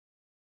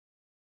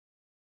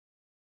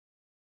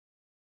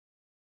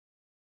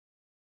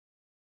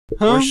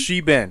Where's she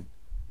been?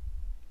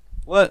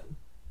 What?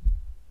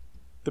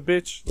 The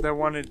bitch that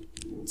wanted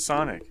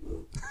Sonic.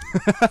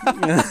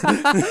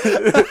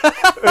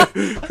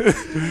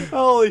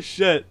 Holy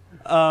shit.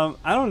 I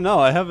don't know.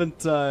 I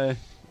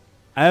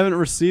haven't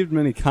received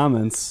many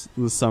comments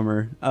this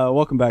summer.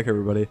 Welcome back,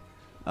 everybody.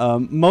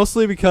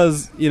 Mostly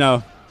because, you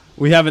know,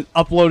 we haven't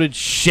uploaded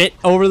shit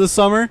over the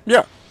summer.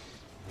 Yeah.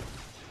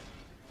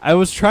 I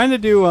was trying to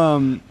do,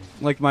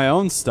 like, my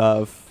own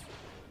stuff.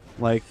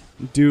 Like,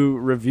 do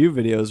review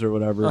videos or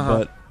whatever,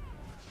 but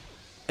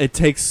it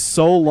takes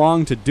so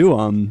long to do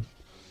them.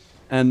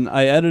 And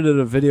I edited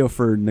a video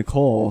for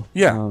Nicole.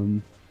 Yeah.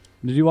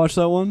 Did you watch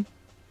that one?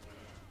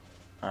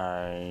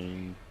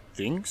 I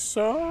think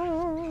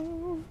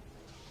so.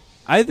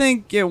 I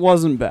think it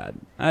wasn't bad.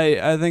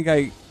 I think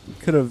I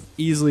could have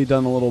easily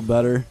done a little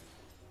better.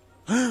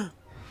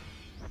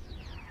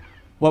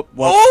 What?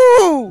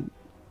 Oh!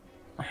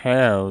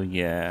 Hell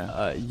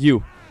yeah.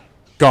 You.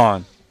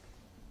 Gone.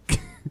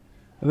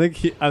 I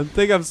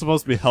think I'm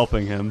supposed to be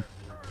helping him.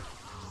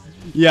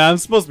 Yeah, I'm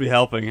supposed to be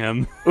helping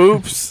him.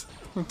 Oops.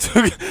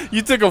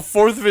 You took a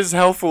fourth of his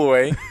health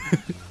away.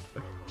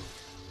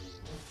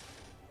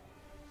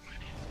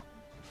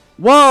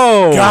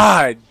 Whoa!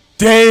 God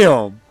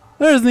damn.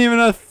 There isn't even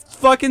a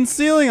fucking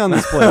ceiling on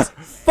this place.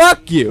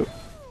 Fuck you.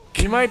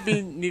 You might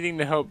be needing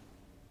to help.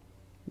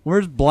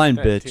 Where's blind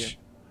That bitch? too.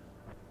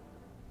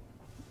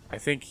 I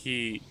think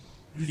he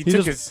He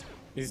took just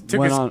his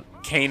went on-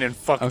 cane and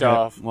fucked Okay,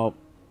 off. well.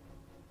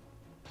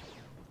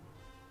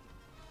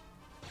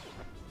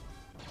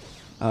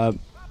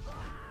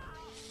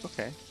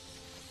 Okay.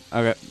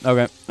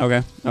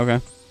 Okay.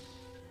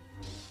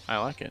 I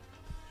like it.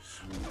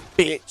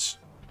 Bitch.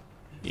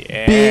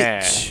 Yeah.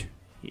 Bitch.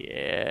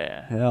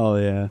 Yeah. Hell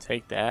yeah.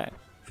 Take that.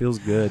 Feels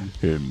good.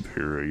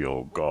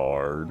 Imperial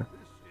Guard.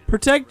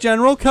 Protect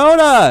General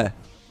Coda!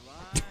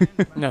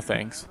 No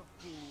thanks.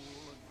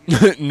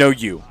 No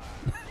you.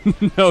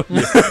 No.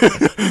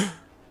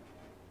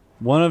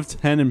 One of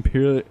 10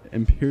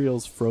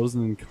 Imperials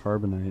frozen in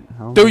carbonite.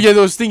 How? Oh yeah,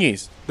 those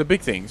thingies. The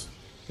big things.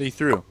 They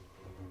threw.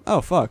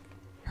 Oh, fuck.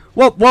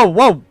 Whoa. Whoa,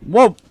 whoa,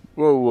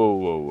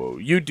 whoa, whoa.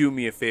 You do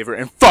me a favor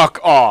and fuck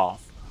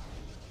off.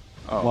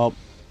 Oh. Well,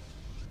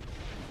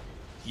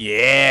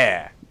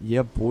 Yeah.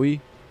 yeah, boy.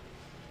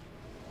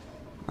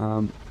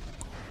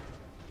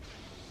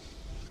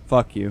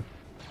 Fuck you.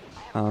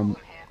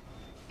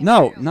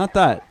 No, not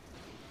that.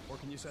 Or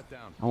can you set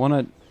down? I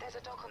wanna, There's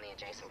a dock on the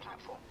adjacent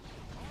platform.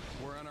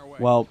 We're on our way.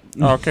 well,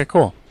 Oh, okay,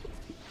 cool.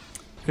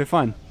 okay,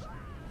 fine.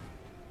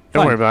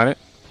 Don't Fine. worry about it.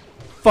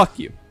 Fuck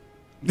you.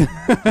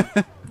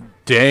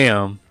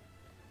 Damn.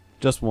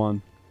 Just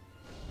one.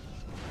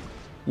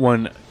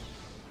 One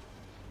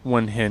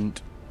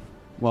hint.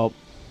 Well,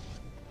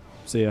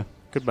 see ya.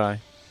 Goodbye.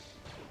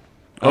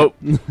 Oh,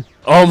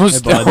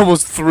 almost, Hey, bud.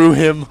 almost threw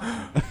him.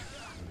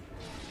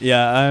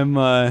 Yeah,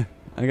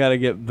 I gotta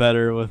get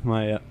better with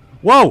my,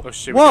 whoa! Oh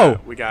shit! Whoa!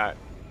 We got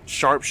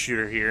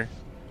sharpshooter here.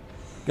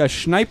 Got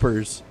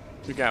snipers.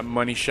 We got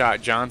money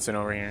shot Johnson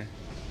over here.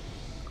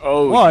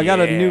 Oh, Whoa, I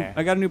yeah.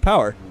 got a new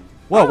power.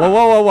 Whoa,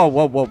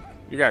 whoa.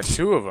 You got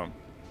two of them.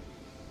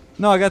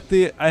 No, I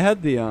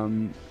had the,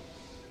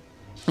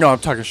 No, I'm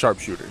talking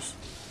sharpshooters.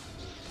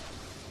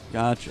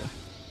 gotcha.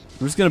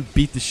 I'm just gonna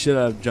beat the shit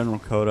out of General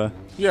Coda.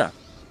 Yeah.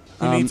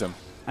 Who needs them?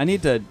 I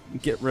need to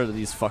get rid of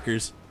these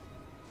fuckers.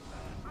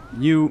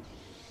 You.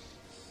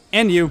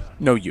 And you.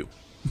 No, you.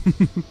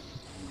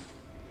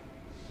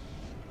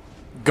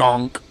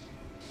 Gonk.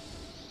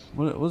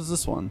 What is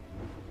this one?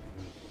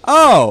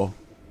 Oh!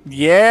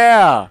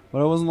 Yeah.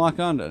 But I wasn't locked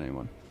on to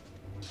anyone.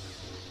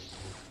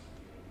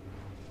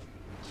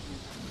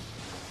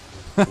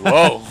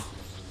 Whoa.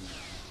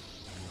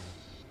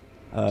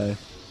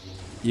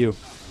 You.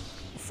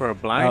 For a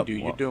blind Oh, dude,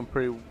 you're well. doing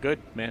pretty good,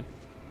 man.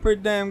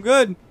 Pretty damn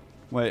good.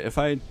 Wait, if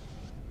I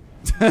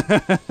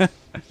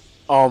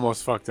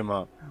Almost fucked him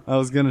up.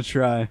 was gonna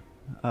try.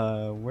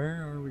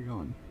 Where are we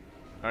going?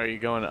 Are you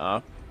going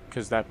up?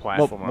 Because that Whoa,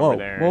 platform whoa, over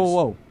there is...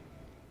 whoa.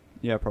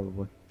 Yeah,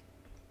 probably.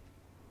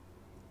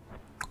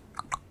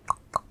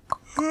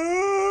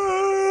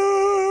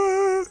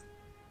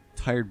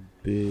 Tired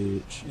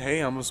bitch.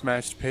 Hey, I almost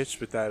matched pitch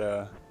with that,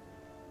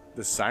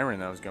 the siren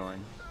that was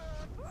going.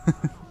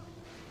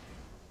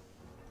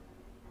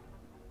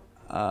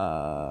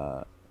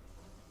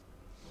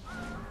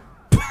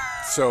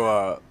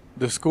 So,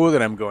 the school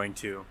that I'm going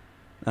to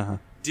Uh-huh.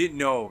 didn't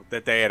know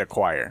that they had a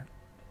choir.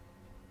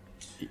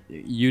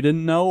 You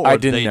didn't know, or I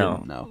didn't they know.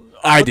 didn't know?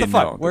 I What the didn't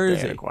fuck? know Where that is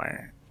they had he? a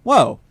choir.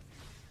 Whoa.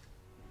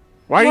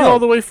 Why are you Whoa. all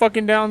the way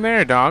fucking down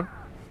there, dog?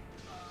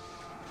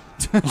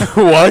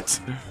 What?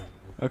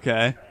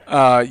 Okay.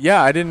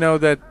 Yeah, I didn't know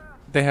that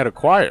they had a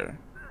choir.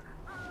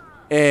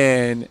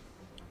 And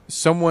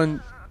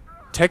someone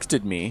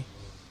texted me.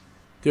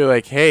 They're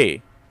like,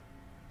 hey,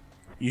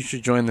 you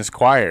should join this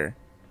choir.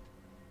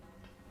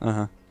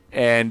 Uh-huh.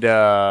 And,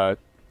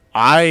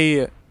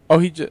 I... Oh,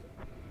 he just...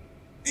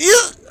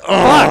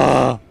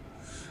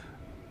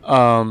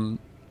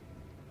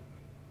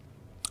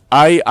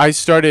 I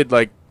started,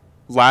 like,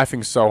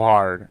 laughing so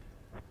hard.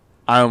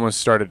 I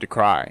almost started to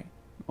cry.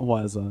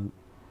 Why is that?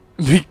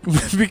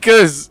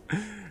 Because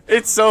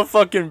it's so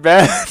fucking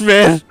bad,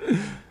 man.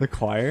 The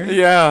choir?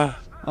 Yeah.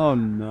 Oh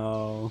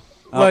no.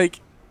 Like,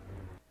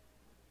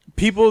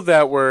 people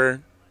that were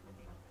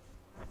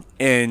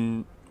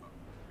in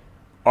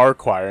our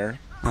choir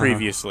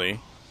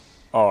previously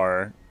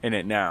are in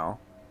it now.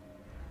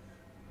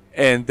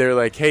 And they're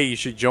like, hey, you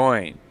should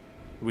join.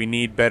 We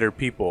need better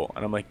people.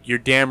 And I'm like, you're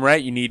damn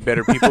right you need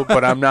better people,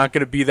 but I'm not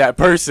going to be that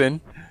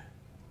person.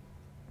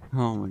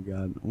 Oh my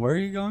god. Where are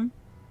you going?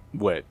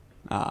 What?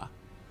 Ah.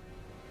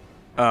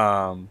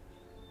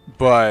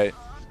 But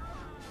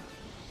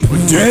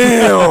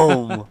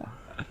damn.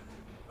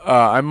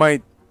 I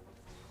might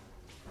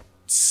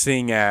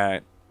sing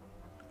at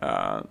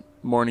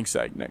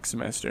Morningside next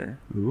semester.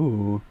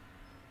 Ooh.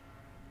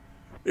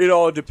 It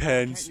all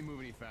depends. Can't you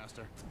move any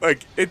faster?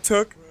 Like, it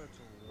took.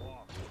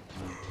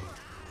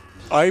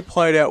 I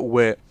applied at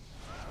WIT.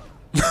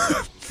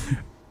 I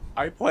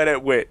applied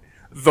at WIT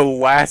the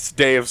last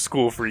day of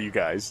school for you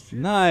guys.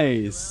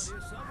 Nice.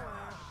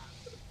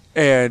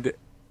 And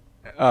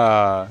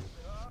I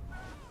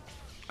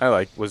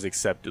was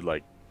accepted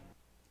like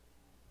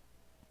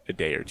a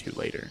day or two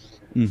later.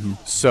 Mm-hmm.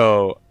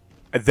 So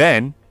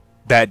then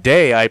that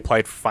day I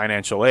applied for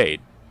financial aid.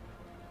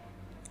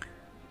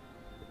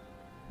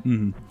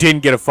 Mm-hmm.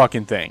 Didn't get a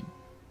fucking thing.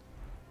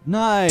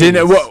 Nice.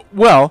 Didn't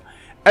well,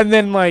 and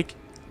then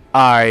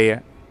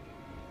I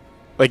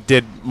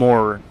did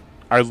more.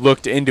 I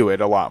looked into it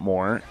a lot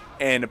more,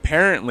 and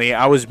apparently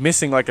I was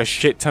missing a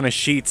shit ton of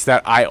sheets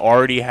that I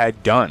already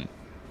had done,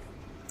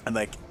 and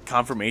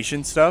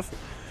confirmation stuff.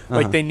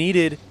 They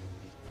needed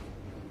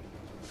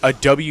a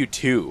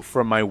W-2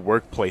 from my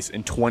workplace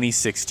in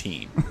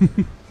 2016.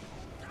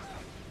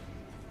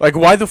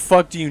 Why the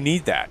fuck do you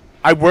need that?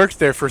 I worked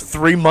there for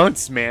 3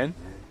 months, man.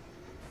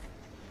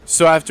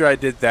 So after I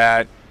did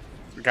that,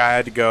 I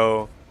had to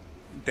go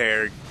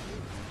there,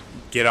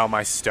 get all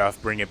my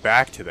stuff, bring it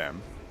back to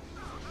them.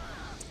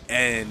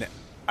 And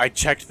I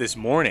checked this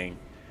morning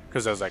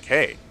because I was like,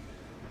 hey,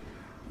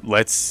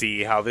 let's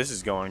see how this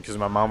is going. Because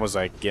my mom was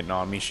getting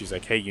on me. She's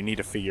like, hey, you need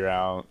to figure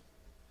out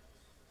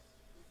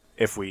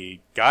if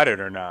we got it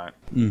or not.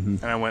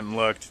 Mm-hmm. And I went and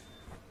looked.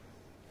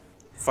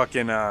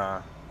 Fucking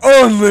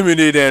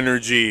unlimited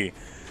energy.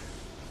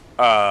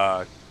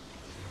 Lo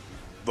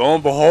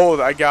and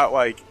behold, I got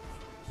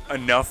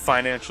enough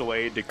financial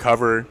aid to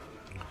cover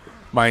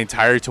my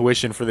entire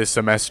tuition for this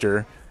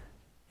semester,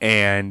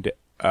 and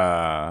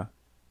a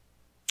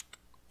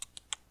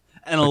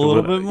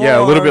little bit more. Yeah,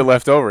 a little bit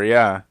left over.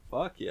 Yeah.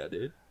 Fuck yeah,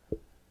 dude.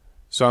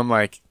 So I'm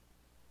like,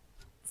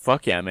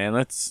 fuck yeah, man.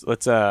 Let's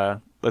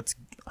get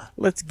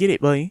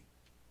it, boy.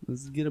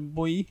 Let's get it,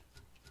 boy.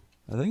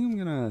 I think I'm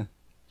gonna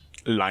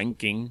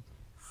Liking.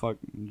 fuck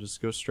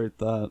just go straight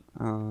that.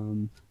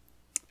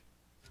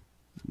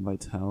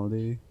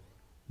 Vitality.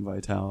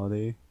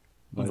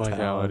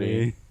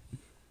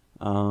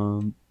 I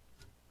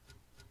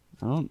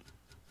don't.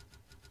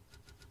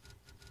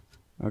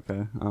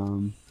 Okay.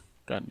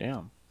 God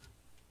damn.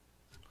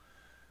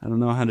 I don't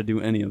know how to do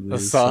any of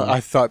these. I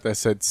thought that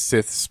said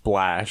Sith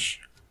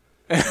Splash.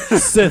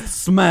 Sith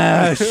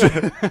Smash.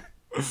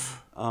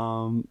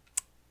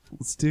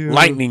 Let's do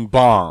Lightning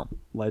Bomb.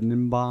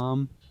 Lightning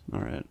Bomb. All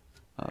right.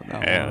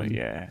 That Hell one.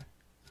 yeah.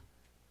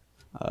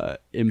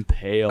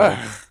 Impale.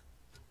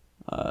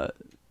 What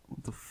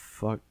the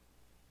fuck?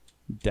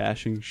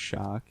 Dashing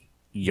Shock.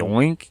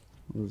 Yoink.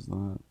 What was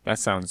that? That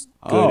sounds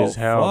good as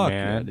hell, fuck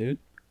man. yeah, dude.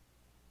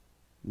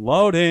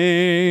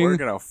 Loading. We're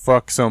gonna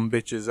fuck some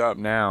bitches up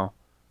now.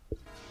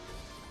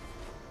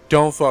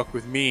 Don't fuck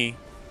with me.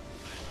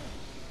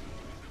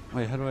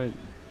 Wait, how do I?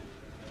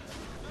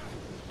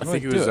 I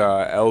think it was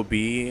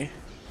LB.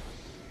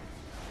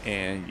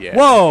 And yeah.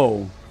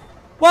 Whoa!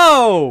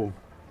 Whoa!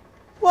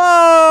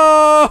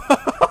 Whoa!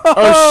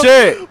 Oh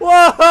shit!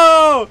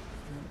 Whoa!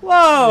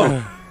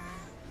 Whoa!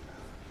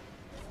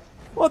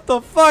 What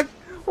the fuck?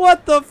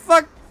 What the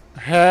fuck?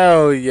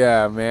 Hell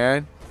yeah,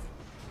 man.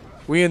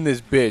 We in this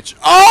bitch.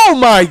 Oh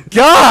my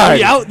god!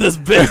 We out this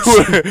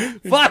bitch.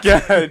 Fuck.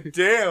 God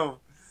damn.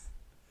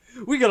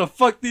 We gotta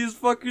fuck these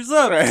fuckers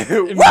up.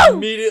 Woo!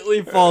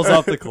 Immediately falls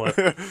off the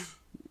cliff.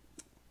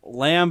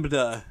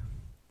 Lambda.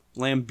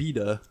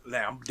 Lambda.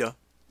 Lambda.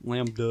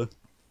 Lambda.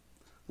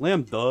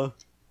 Lambda.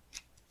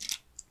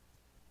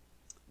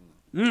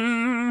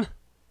 Mm.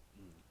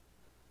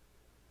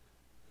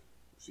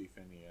 See if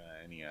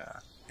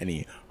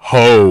any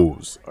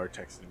hoes are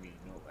texting me.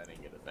 Nope, I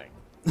didn't get a thing.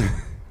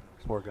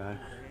 Poor guy.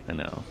 I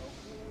know.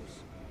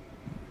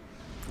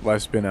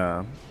 Life's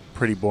been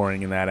pretty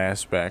boring in that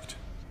aspect.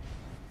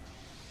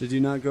 Did you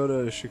not go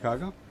to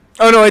Chicago?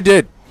 Oh no, I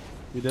did.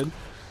 You did?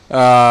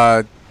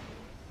 I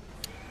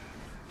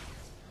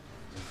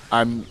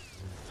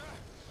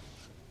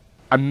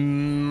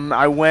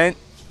went.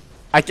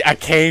 I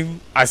came.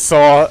 I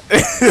saw.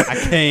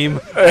 I came.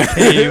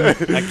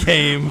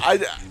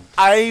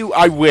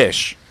 I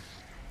wish.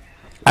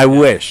 I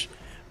wish.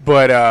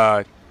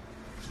 But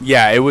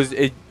yeah, it was.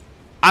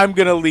 I'm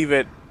gonna leave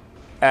it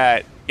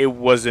at. It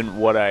wasn't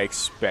what I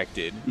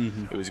expected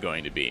it was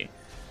going to be.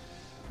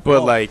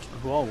 But like,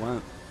 who all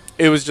went?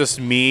 it was just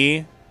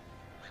me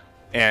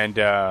and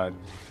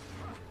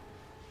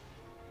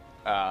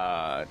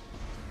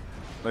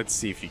let's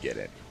see if you get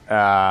it.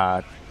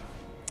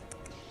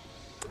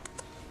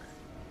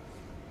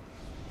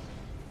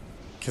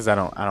 Because I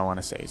don't want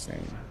to say his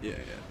name.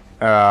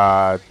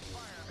 Yeah.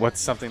 What's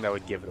something that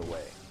would give it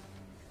away?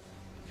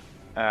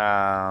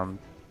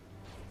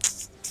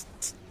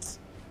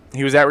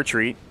 He was at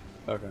retreat.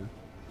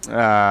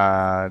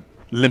 Okay.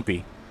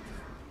 Limpy.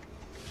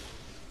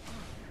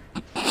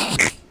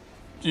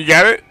 You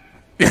got it?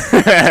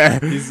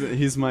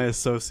 He's my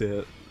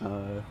associate.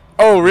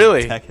 Oh,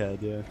 really? Tech head,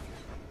 yeah.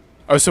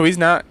 Oh, so he's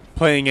not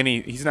playing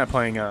he's not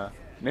playing an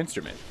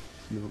instrument.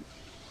 Nope.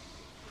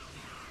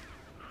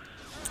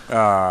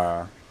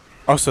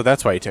 Oh, so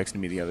that's why he texted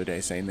me the other day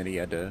saying that he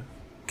had to,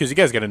 because you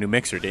guys got a new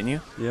mixer, didn't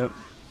you? Yep.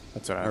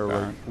 That's what I Or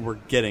thought. we're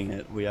getting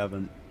it. We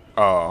haven't.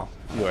 Oh,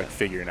 you like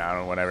figuring out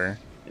or whatever.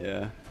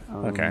 Yeah.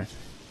 Okay.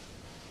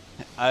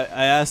 I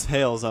asked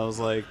Hales. I was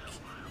like,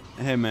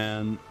 "Hey,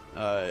 man,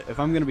 if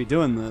I'm gonna be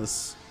doing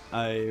this,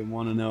 I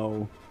want to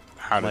know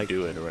How to like-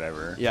 do it or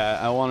whatever. Yeah,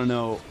 I want to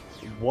know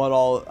what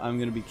all I'm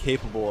going to be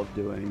capable of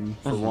doing,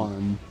 for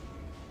one.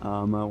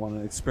 I want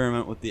to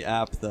experiment with the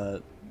app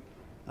that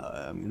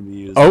I'm going to be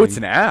using. Oh, it's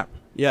an app.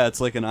 Yeah, it's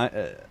like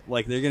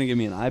like they're going to give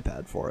me an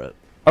iPad for it.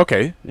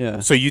 Okay. Yeah.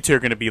 So you two are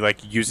going to be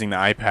like using the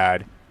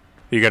iPad.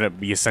 You're going to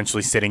be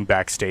essentially sitting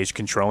backstage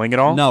controlling it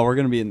all? No, we're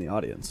going to be in the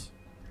audience.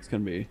 It's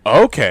going to be...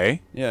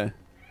 Okay. Yeah.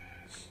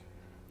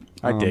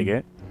 I dig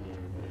it.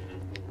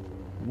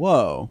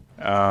 Whoa.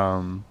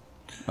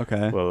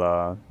 Okay.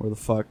 Well, Where the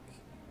fuck?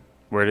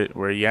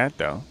 where you at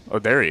though? Oh,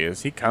 there he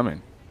is. He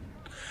coming.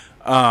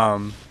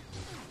 But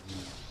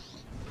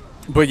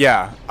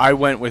yeah, I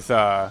went with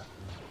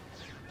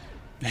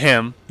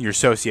him, your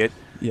associate,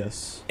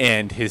 Yes.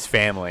 and his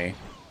family.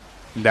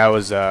 That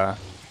was it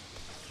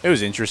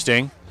was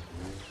interesting.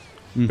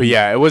 But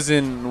yeah, it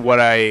wasn't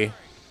what I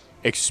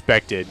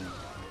expected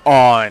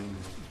on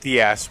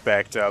the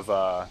aspect of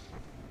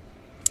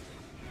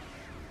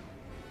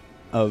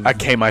Of I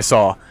came, I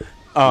saw.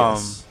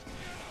 yes.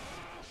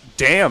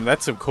 Damn,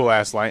 that's some cool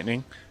ass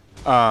lightning.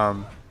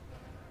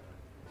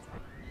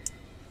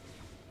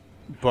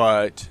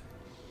 But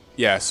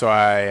yeah, so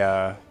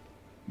I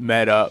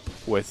met up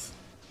with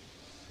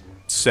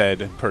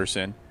said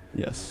person,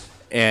 Yes.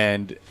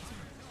 and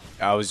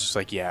I was just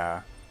like,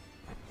 yeah,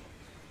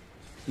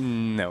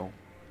 no.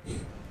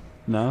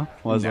 No?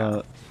 Was No.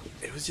 that?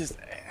 It was just,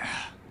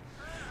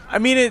 I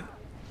mean,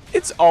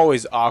 it's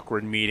always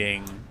awkward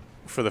meeting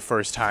for the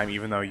first time,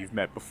 even though you've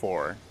met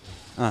before.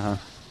 Uh-huh.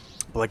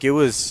 But like it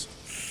was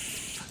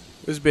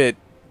a bit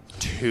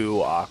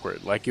too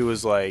awkward. Like it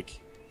was like,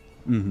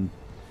 Mm-hmm.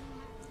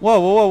 Whoa,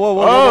 whoa, whoa, whoa,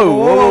 whoa, oh,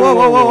 whoa, whoa,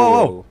 whoa, whoa,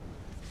 whoa, whoa.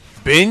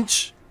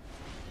 bench.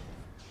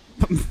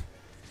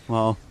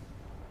 Well,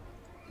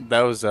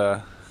 That was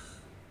a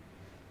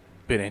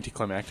bit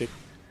anticlimactic.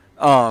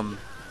 But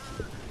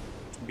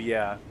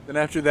yeah. Then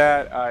after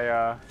that,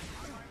 I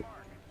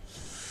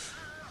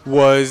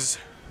was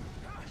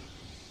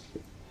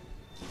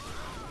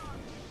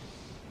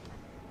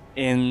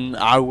in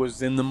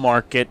the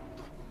market.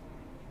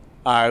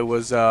 I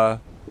was I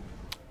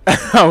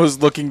was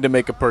looking to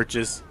make a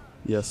purchase,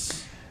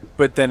 yes.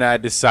 but then I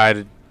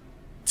decided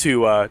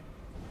to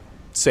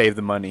save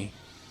the money.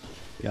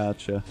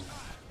 Gotcha.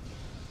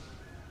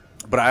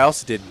 But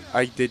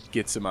I did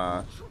get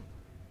some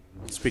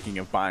speaking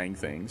of buying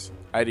things,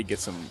 I did get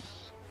some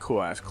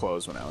cool ass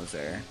clothes when I was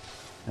there.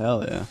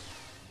 Hell yeah.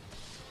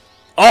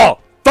 Oh,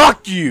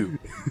 fuck you.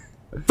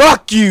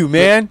 Fuck you,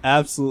 man.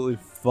 Absolutely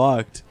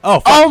fucked. Oh,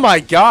 fuck. Oh my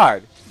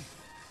god.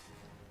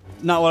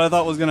 Not what I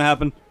thought was gonna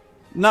happen.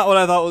 Not what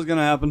I thought was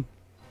gonna happen.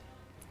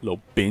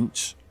 Little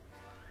bench.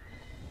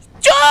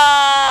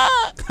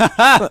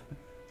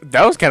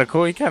 That was kind of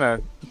cool. He kind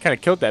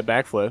of killed that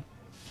backflip.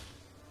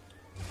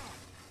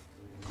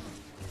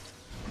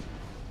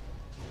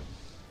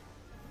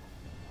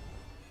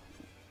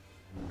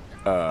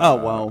 Oh,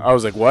 wow. I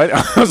was like, what?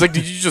 I was like,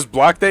 did you just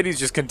block that? He's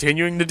just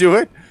continuing to do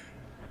it?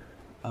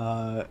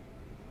 What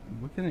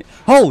can I...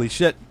 Holy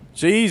shit.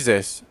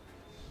 Jesus.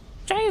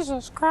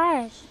 Jesus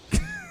Christ.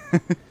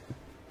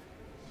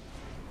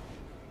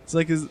 It's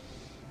like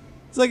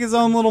his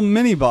own little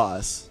mini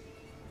boss.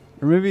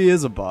 Or maybe he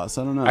is a boss.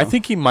 I don't know. I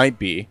think he might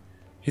be.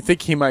 I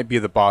think he might be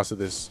the boss of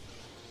this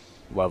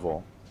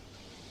level.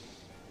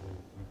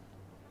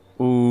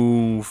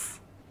 Oof.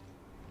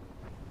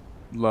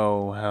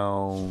 Low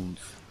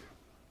health.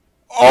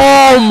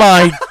 Oh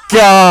my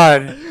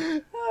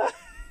god!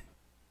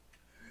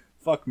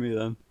 Fuck me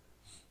then.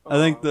 I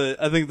think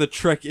the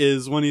trick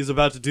is when he's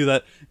about to do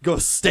that, go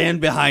stand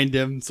behind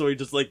him so he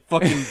just like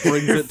fucking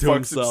brings it to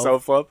Fucks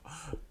himself. up.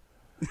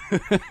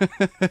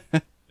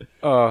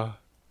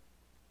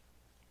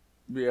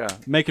 Yeah.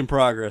 Making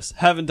progress.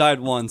 Haven't died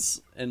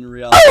once in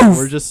reality.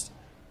 We're just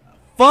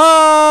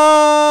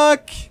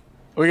fuck.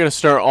 We're gonna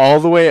start all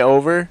the way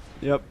over.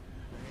 Yep.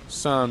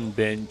 Sun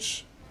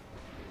bench.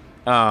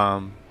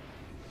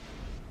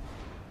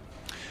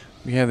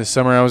 Yeah, this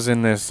summer I was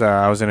in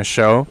a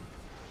show,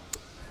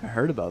 I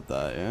heard about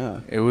that. Yeah.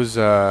 It was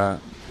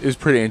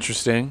pretty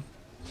interesting.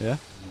 Yeah.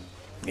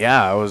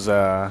 Yeah, I was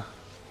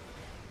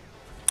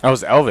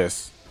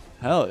Elvis,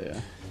 Hell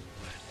yeah.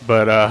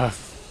 but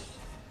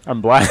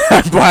I'm black.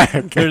 I'm black.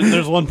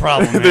 There's one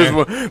problem.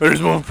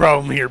 There's one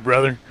problem here,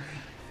 brother.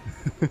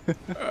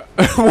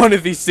 One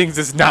of these things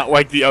is not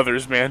like the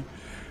others, man.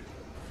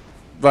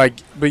 Like,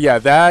 but yeah,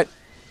 that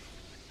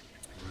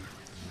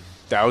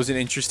was an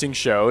interesting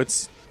show.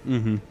 It's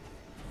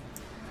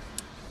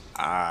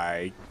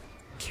I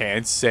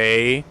can't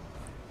say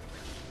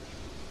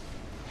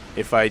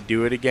if I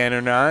do it again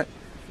or not.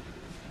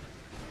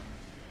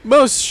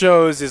 Most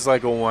shows is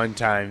like a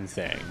one-time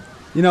thing.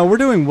 You know, we're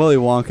doing Willy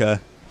Wonka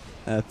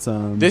at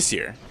This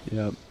year.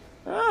 Yep.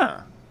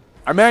 Ah.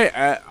 I mean,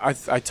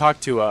 I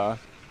talked to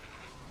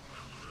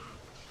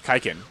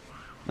Kaiken,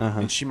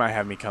 and she might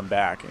have me come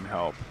back and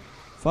help.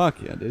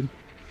 Fuck yeah, dude.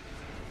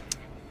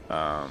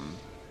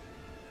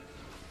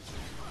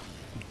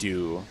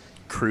 Do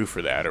crew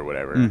for that or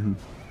whatever.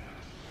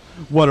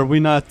 What are we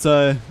not?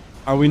 Are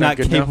we not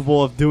good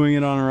capable of doing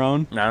it on our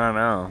own? I don't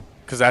know,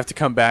 because I have to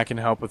come back and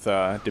help with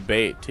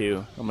debate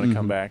too. I'm gonna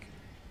come back.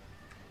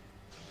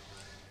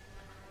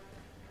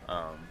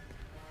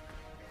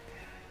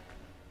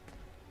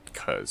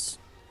 Cause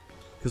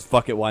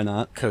fuck it, why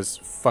not? Cause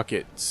fuck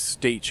it,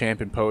 state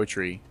champ in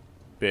poetry,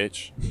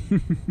 bitch.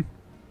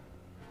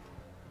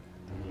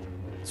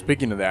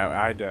 Speaking of that,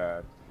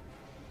 I'd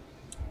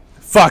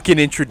fucking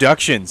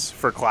introductions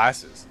for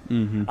classes.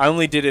 I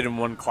only did it in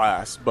one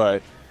class,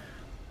 but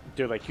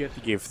they're like, you have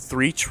to give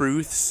 3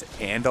 truths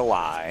and a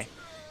lie.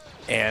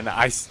 And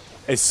as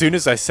soon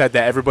as I said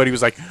that, everybody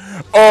was like,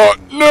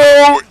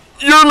 no,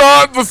 you're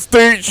not the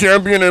state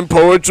champion in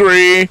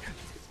poetry.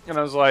 And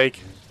I was like,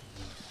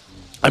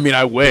 I mean,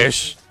 I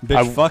wish.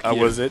 Bitch, fuck I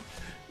you. was it.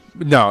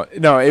 No,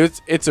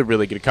 it's a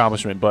really good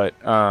accomplishment, but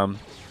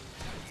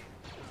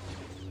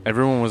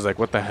everyone was like,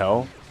 what the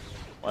hell?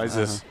 Why is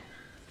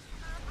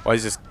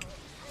this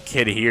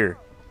kid here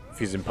if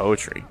he's in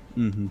poetry?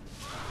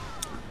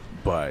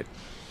 But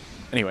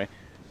anyway,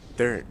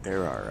 there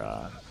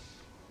are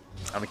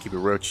I'm gonna keep it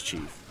roach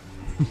chief.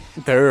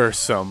 There are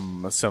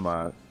some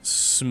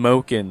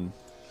smoking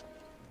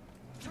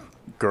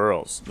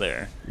girls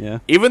there. Yeah.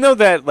 Even though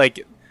that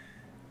like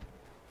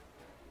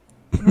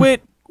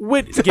Wit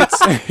gets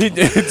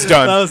it's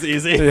done. That was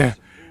easy. Yeah.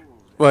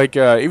 Like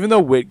even though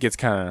Wit gets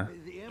kind of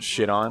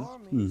shit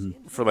on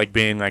for like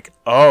being like,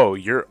 oh,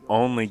 you're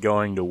only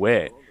going to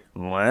Wit.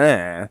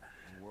 Wah.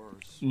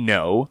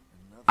 No,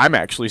 I'm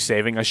actually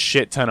saving a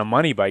shit ton of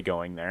money by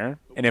going there.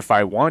 And if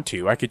I want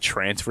to, I could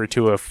transfer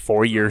to a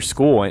 4-year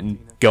school and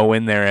go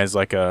in there as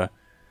like as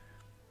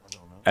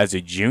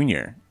a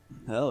junior.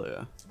 Hell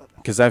yeah.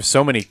 Because I have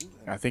so many.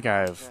 I think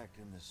I have.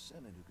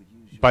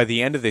 By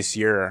the end of this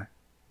year,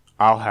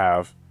 I'll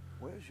have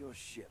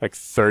like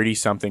 30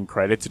 something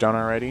credits done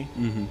already.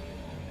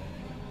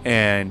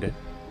 And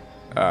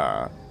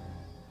yeah,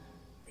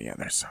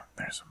 there's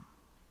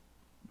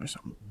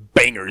some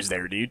bangers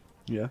there, dude.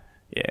 Yeah.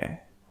 Yeah.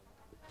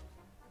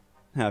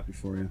 Happy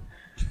for you.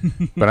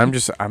 But I'm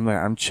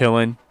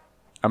chilling.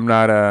 I'm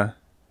not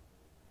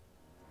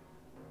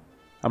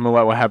I'm gonna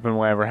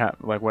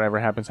let whatever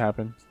happens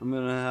happen. I'm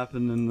gonna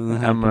happen and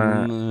then I'm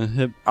happen.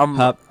 Hip I'm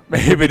hop.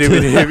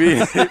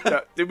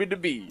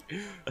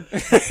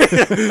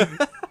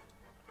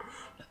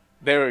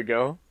 There we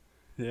go.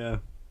 Yeah.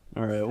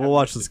 All right. We'll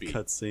watch this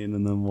cutscene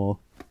and then we'll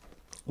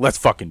Let's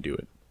fucking do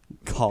it.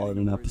 call it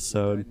an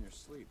episode.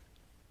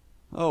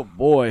 Oh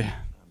boy.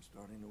 I'm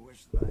starting to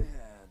wish that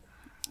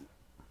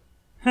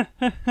I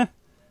had.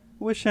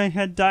 Wish I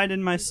had died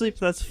in my sleep.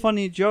 That's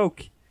funny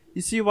joke.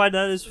 You see why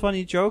that is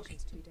funny joke?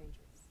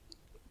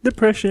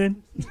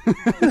 Depression.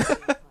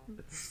 The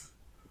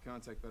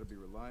contact better be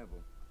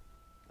reliable.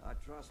 I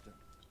trust him.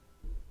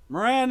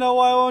 Miranda,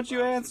 why won't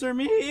you answer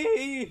me?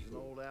 He's an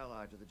old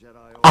ally to the Jedi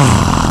Order.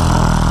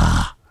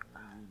 All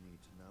you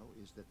need to know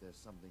is that there's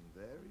something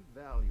very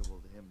valuable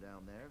to him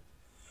down there.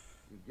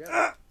 You get it,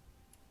 and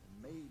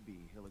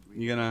maybe he'll agree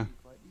You gonna- to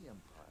fight the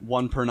Empire.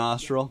 One per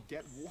nostril.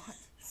 Get what?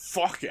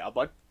 Fuck yeah,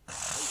 bud.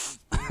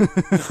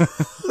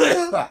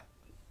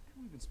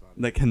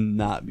 That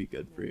cannot be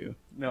good for you.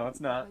 No, it's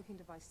not.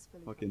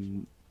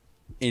 Fucking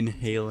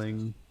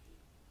inhaling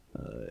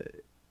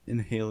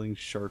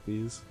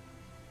Sharpies.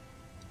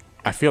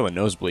 I feel a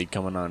nosebleed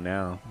coming on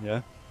now.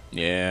 Yeah.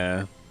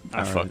 Yeah,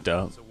 I fucked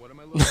up. So what am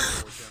I looking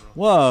for, General?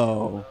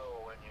 Whoa.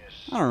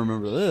 I don't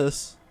remember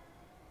this.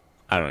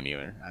 I don't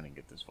either. I didn't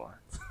get this far.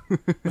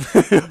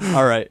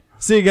 All right.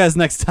 See you guys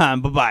next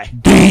time. Bye-bye.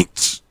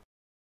 Beats.